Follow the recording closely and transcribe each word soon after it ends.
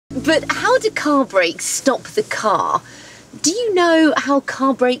But how do car brakes stop the car? Do you know how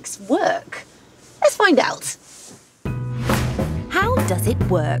car brakes work? Let's find out. How does it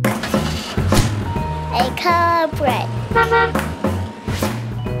work? A car brake.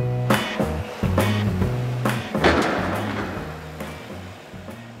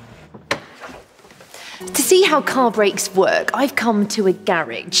 To see how car brakes work, I've come to a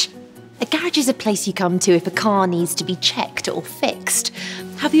garage. A garage is a place you come to if a car needs to be checked or fixed.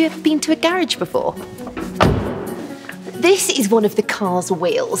 Have you ever been to a garage before? This is one of the car's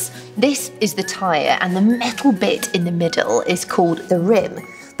wheels. This is the tyre, and the metal bit in the middle is called the rim.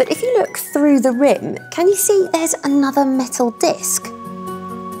 But if you look through the rim, can you see there's another metal disc?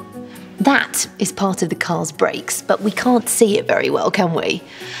 That is part of the car's brakes, but we can't see it very well, can we?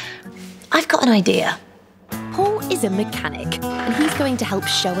 I've got an idea. Paul is a mechanic, and he's going to help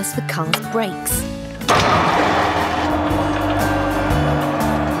show us the car's brakes.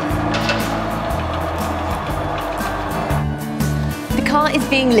 The car is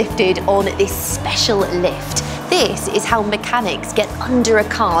being lifted on this special lift. This is how mechanics get under a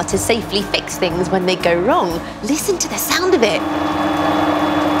car to safely fix things when they go wrong. Listen to the sound of it.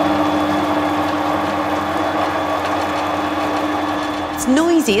 It's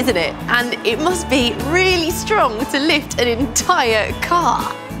noisy, isn't it? And it must be really strong to lift an entire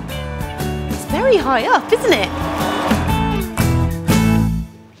car. It's very high up, isn't it?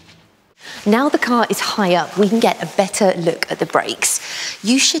 Now the car is high up, we can get a better look at the brakes.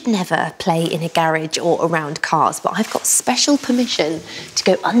 You should never play in a garage or around cars, but I've got special permission to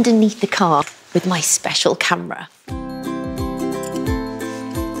go underneath the car with my special camera.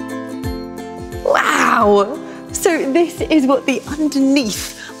 Wow! So this is what the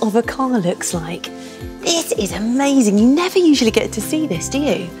underneath of a car looks like. This is amazing. You never usually get to see this, do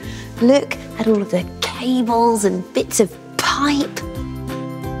you? Look at all of the cables and bits of pipe.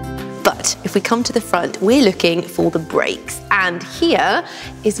 But if we come to the front, we're looking for the brakes. And here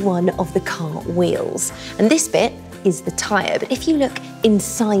is one of the car wheels. And this bit is the tyre. But if you look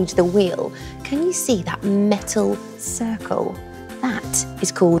inside the wheel, can you see that metal circle? That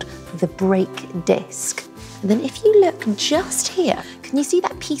is called the brake disc. And then if you look just here, can you see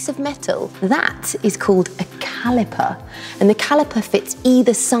that piece of metal? That is called a caliper. And the caliper fits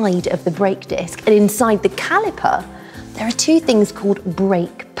either side of the brake disc. And inside the caliper, there are two things called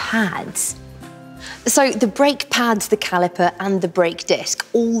brake pads. So the brake pads, the caliper and the brake disc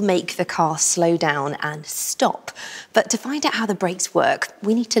all make the car slow down and stop. But to find out how the brakes work,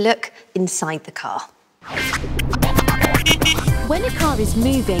 we need to look inside the car. When a car is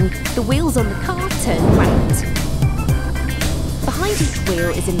moving, the wheels on the car turn round. Behind each wheel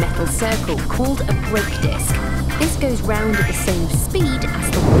is a metal circle called a brake disc. This goes round at the same speed as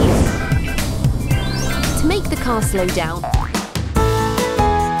the wheel. To make the car slow down,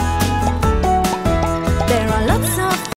 there are lots of